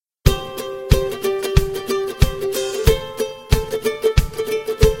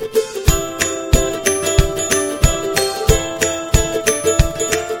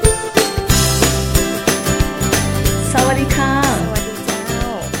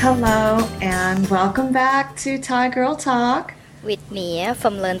Hello and welcome back to Thai Girl Talk. With Mia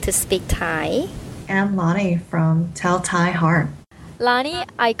from Learn to Speak Thai. And Lonnie from Tell Thai Heart. Lani,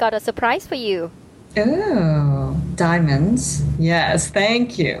 I got a surprise for you. Ooh, diamonds. Yes,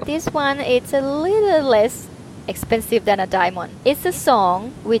 thank you. This one is a little less expensive than a diamond. It's a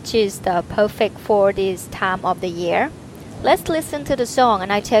song which is the perfect for this time of the year. Let's listen to the song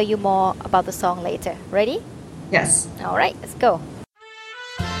and I'll tell you more about the song later. Ready? Yes. All right, let's go.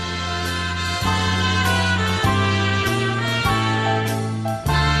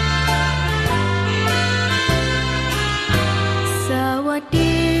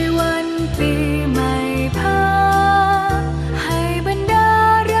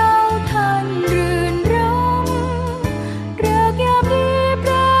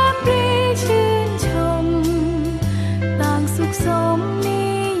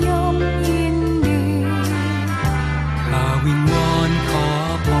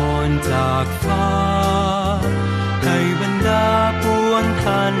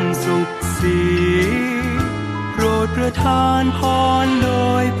สุขสีโปรดประทานพรโด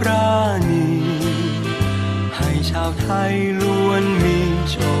ยปราณีให้ชาวไทยล้วนมี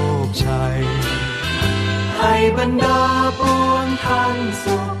โชคชัยให้บรรดาปวงท่าน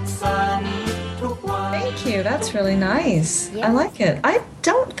สุขสันต์ทุกวัน Thank you. That's really nice. Yeah. I like it. I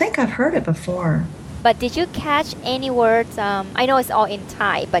don't think I've heard it before. But did you catch any words? I know it's all in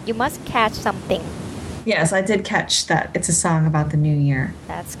Thai, but you must catch something. Yes, I did catch that. It's a song about the new year.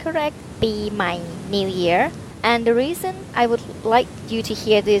 That's correct. ปีใหม่ New Year. And the reason I would like you to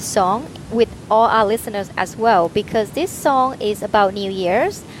hear this song with all our listeners as well, because this song is about New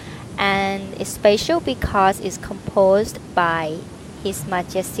Year's and it's special because it's composed by His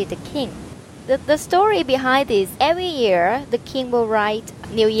Majesty the King. The story behind this, every year the King will write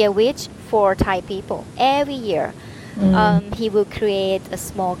New Year wish for Thai people. Every year. He will create a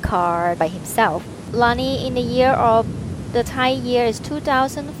small card by himself. Lani, in the year of the Thai year is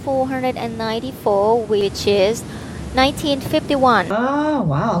 2494, which is 1951. Oh,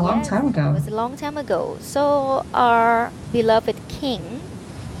 wow, a long time ago. It was a long time ago. So our beloved king,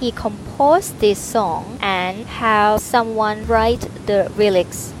 he composed this song and have someone write the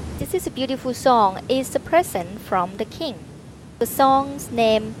lyrics. This is a beautiful song. It's a present from the king. The song's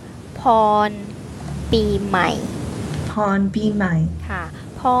name, Pon Pi Mai. Pon Pi Mai. ค่ะ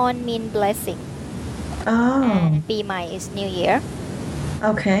Pon mean blessing. Oh. And Pi Mai is New Year.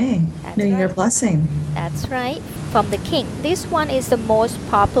 Okay. That's New Year right. blessing. That's right. From the king. This one is the most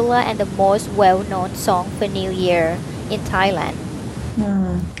popular and the most well-known song for New Year in Thailand.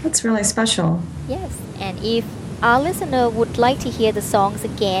 That's really special. Yes. And if our listener would like to hear the songs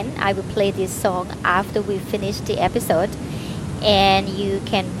again, I will play this song after we finish the episode. And you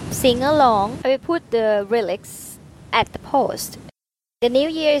can sing along. I will put the lyrics at the post. The New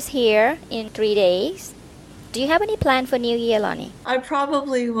Year is here in 3 days. Do you have any plan for New Year, Lonnie? I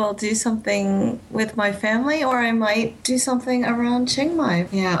probably will do something with my family or I might do something around Chiang Mai.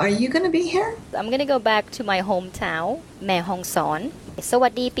 Yeah, are you going to be here? I'm going to go back to my hometown, Mae Hong Son. สวั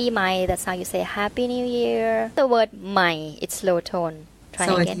สดีปีใหม่ That's how you say Happy New Year. The word ใหม่ it's low tone. Try again.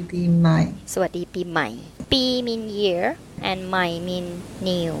 สวัสดีปีใหม่ สวัสดีปีใหม่ ปี mean year and ใหม่ mean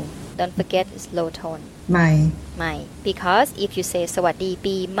new. Don't forget it's low tone. ใหม่ ใหม่ Because if you say สวัสดี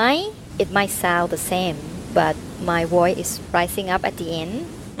ปีใหม่ it might sound the same, but my voice is rising up at the end.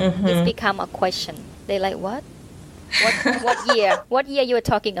 It's become a question. They like what? What year? What year you are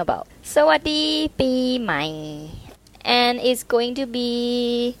talking about? สวัสดีปีใหม่ And it's going to be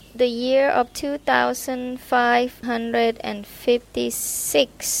the year of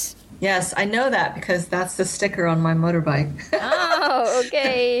 2556. Yes, I know that because that's the sticker on my motorbike. Oh,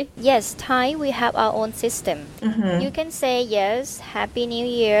 okay. Yes, Thai, we have our own system. You can say yes, Happy New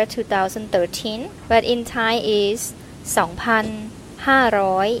Year 2013, but in Thai is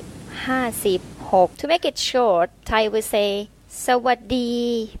 2556. To make it short, Thai will say สวัสดี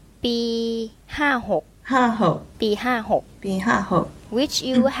ปี56 56 ปี56 ปี 56 Wish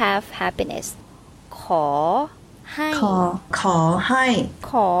you have happiness ขอให้ ขอให้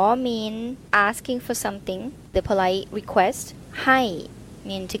ขอ mean asking for something the polite request ให้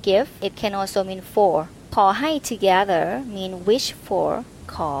mean to give it can also mean for ขอให้ together mean wish for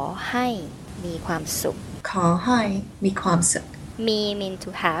ขอให้มีความสุข ขอให้มีความสุข มี mean to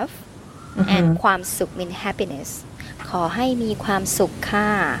have and ความสุข mean happiness ขอให้มีความสุขค่ะ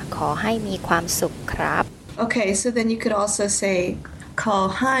ขอให้มีความสุขครับ Okay, so then you could also say ขอ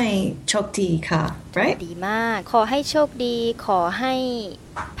ให้โชคดีค่ะ right? ดีมากขอให้โชคดีขอให้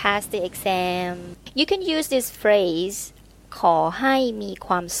pass the exam you can use this phrase ขอให้มีค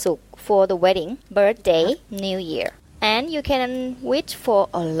วามสุข for the wedding birthday new year And you can wish for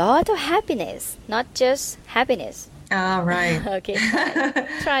a lot of happiness, not just happiness. Right. Okay,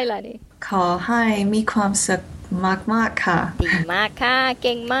 try ล่ะนี่ ขอให้มีความสุขมากๆค่ะ ดีมากค่ะเ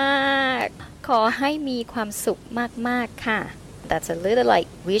ก่งมากขอให้มีความสุขมากๆค่ะ That's a little like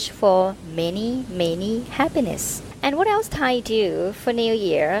wish for many happiness. And what else Thai do for New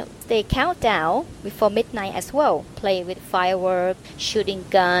Year? They count down before midnight as well. Play with fireworks, shooting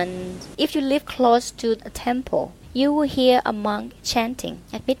guns. If you live close to a temple, you will hear a monk chanting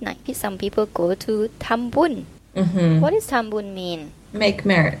at midnight. Some people go to Thambun. What does Thambun mean? Make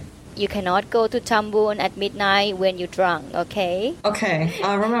merit. You cannot go to Thambun at midnight when you're drunk, okay? Okay,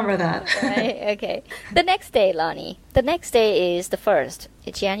 I'll remember that. Right, okay. The next day, Lonnie. The next day is the 1st.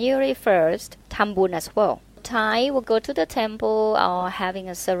 January 1st, Thambun as well. Thai will go to the temple or having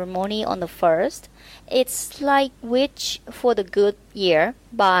a ceremony on the 1st. It's like wish for the good year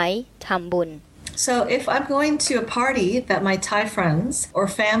by Thambun. So if I'm going to a party that my Thai friends or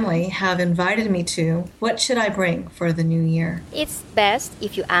family have invited me to, what should I bring for the new year? It's best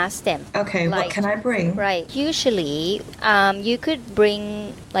if you ask them. Okay, what can I bring? Right. Usually, you could bring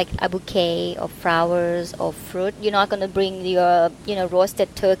like a bouquet of flowers or fruit. You're not going to bring your, roasted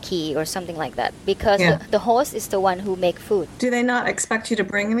turkey or something like that because the host is the one who make food. Do they not expect you to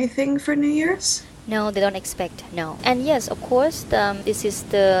bring anything for New Year's? No, they don't expect, no. And yes, of course, this is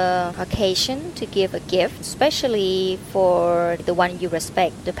the occasion to give a gift, especially for the one you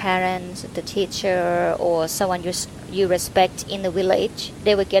respect, the parents, the teacher, or someone you respect in the village.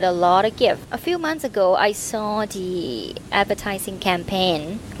 They will get a lot of gift. A few months ago, I saw the advertising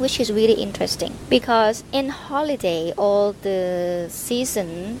campaign, which is really interesting because in holiday, all the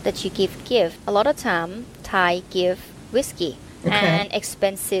season that you give gift, a lot of time, Thai give whiskey and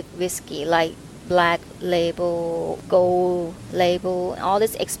expensive whiskey like Black Label, Gold Label, all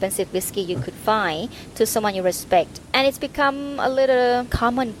this expensive whiskey you could find to someone you respect. And it's become a little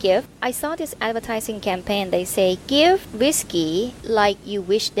common gift. I saw this advertising campaign. They say, give whiskey like you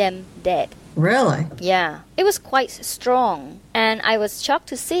wish them dead. Really? Yeah. It was quite strong. And I was shocked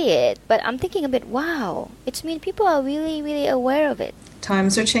to see it. But I'm thinking a bit, wow. It means people are really aware of it.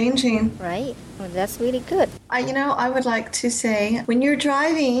 Times are changing. Right. Well, that's really good. I would like to say, when you're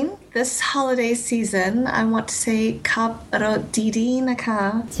driving this holiday season, I want to say ขับรถดีๆนะคะ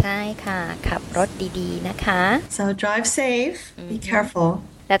ใช่ค่ะขับรถดีๆนะคะ So drive safe. Be careful.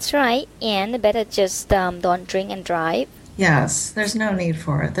 That's right. And better just don't drink and drive. Yes, there's no need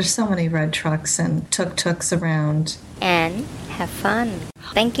for it. There's so many red trucks and tuk-tuks around. And have fun.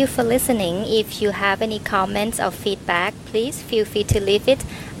 Thank you for listening. If you have any comments or feedback, please feel free to leave it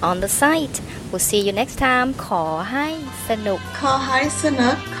on the site. We'll see you next time. ขอให้สนุก ขอให้สนุ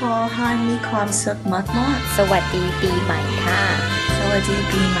ก ขอให้มีความสุขมากๆ สวัสดีปีใหม่ค่ะ สวัสดี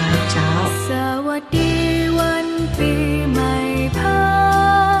ปีใหม่เจ้า สวัสดีวันปีใหม่พา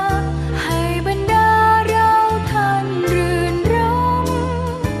ให้บรรดาเราท่านรื่นรม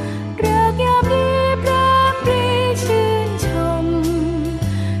เริกยามดีปราบปรีชื่นชม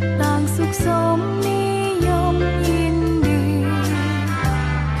ต่างสุขสมนิยมยินดี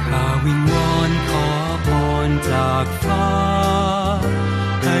ข้าวิงวอนขอพรจากฟ้า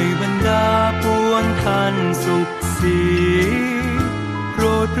ให้บรรดาปวงท่านสุขสีโปร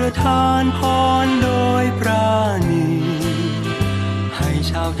ดประทานพรโดยปราณีให้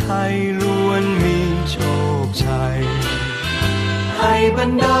ชาวไทยล้วนมีโชคชัยให้บร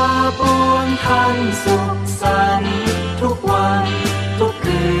รดาปวงท่านสุขสันต์ทุกวันทุก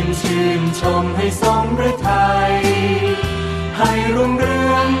คืนชื่นชมให้สมฤทัยให้รุ่งเรื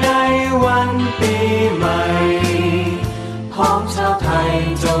องในวันปีใหม่พ้องชาวไทย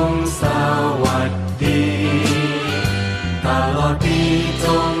จงสวัสดีตลอดปีจ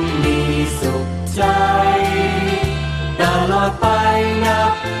งมีสุขใจตลอดไปนั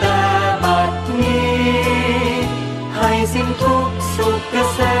บแต่บัดนี้ให้สิ่งทุกสุขเก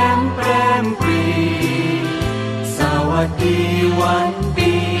ษมเปรมปรีสวัสดีวัน